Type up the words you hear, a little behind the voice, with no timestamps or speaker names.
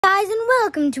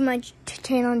Welcome to my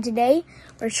channel. Today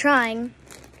we're trying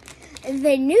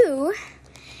the new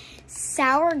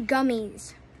sour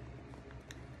gummies.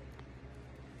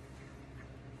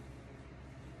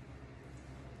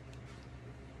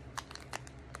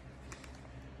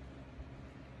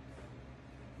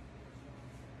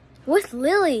 With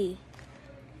Lily.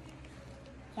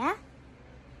 Yeah?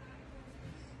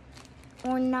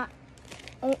 Or not.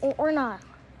 Or not.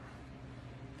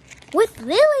 With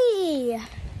Lily.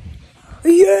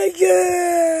 Yeah!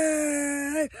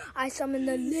 I summoned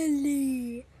the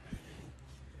Lily.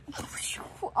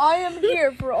 I am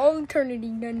here for all eternity.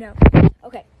 No.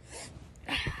 Okay.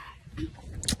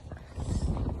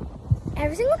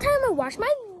 Every single time I watch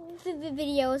my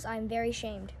videos, I'm very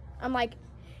ashamed. I'm like,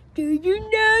 do you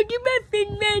know the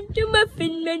muffin man, the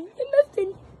muffin man, the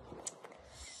muffin?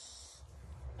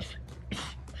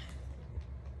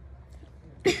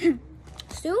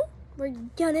 Soon, we're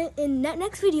gonna, in that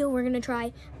next video, we're gonna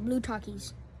try blue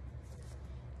Takis.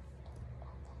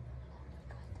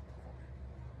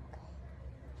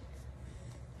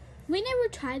 We never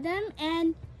tried them,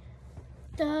 and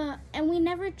we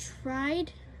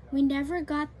never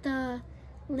got the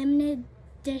limited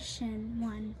edition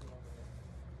one.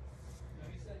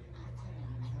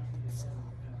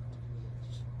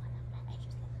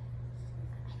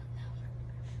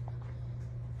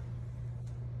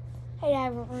 Hey,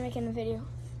 Dad, we're making a video.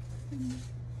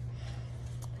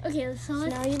 Okay, so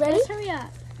now you ready? Let's hurry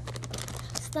up.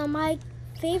 So my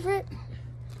favorite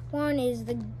one is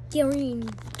the green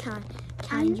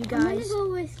kind, you guys. I'm gonna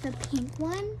go with the pink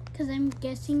one because I'm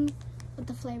guessing what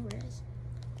the flavor is.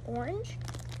 Orange?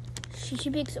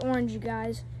 She picks orange, you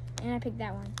guys, and I picked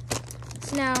that one.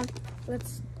 So now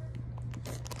let's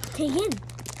take in.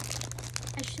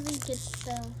 Actually, get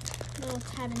the little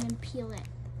tab and then peel it.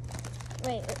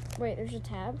 Wait, there's a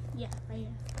tab? Yeah, right here.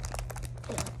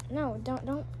 Yeah. No,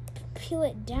 don't peel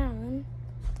it down.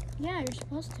 Yeah, you're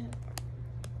supposed to.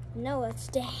 No, it's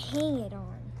to hang it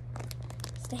on.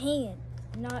 It's to hang it,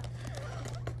 not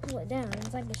pull it down.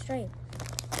 It's like a stripe.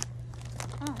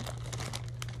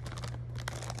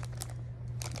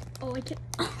 Oh, I can.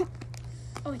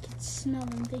 Oh, I can smell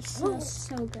them. They smell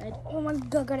so good. Oh my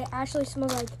god, it actually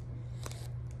smells like.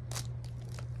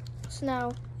 So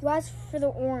now, you asked for the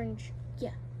orange.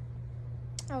 Yeah.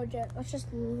 Oh, let's just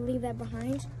leave that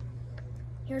behind.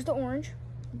 Here's the orange.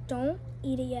 Don't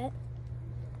eat it yet.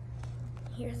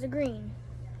 Here's the green.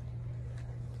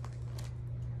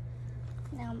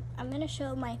 Now, I'm going to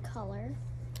show my color.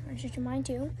 I'll show you mine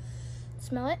too.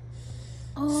 Smell it.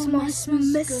 Oh, smells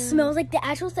good. Smells like the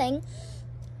actual thing.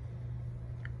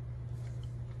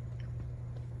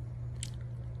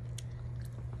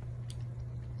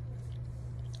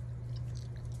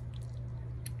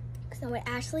 So it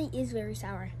actually is very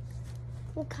sour.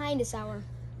 What kind of sour?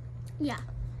 Yeah.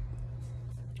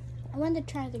 I wanted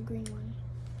to try the green one.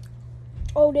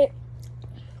 Oh, we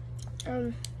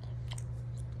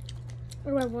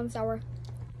have one sour.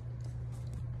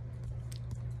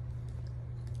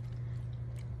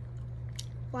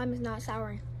 Lime is not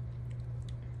sour.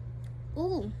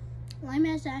 Ooh, lime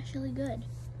is actually good.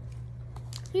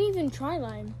 You didn't even try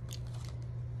lime.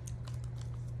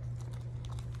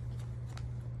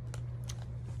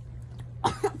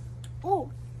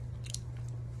 Oh.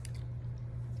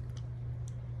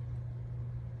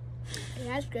 Yeah,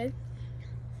 that's good.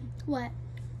 What?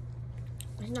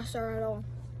 It's not sour at all.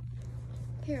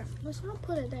 Here, let's not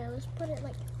put it there. Let's put it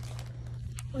like...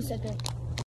 1 second.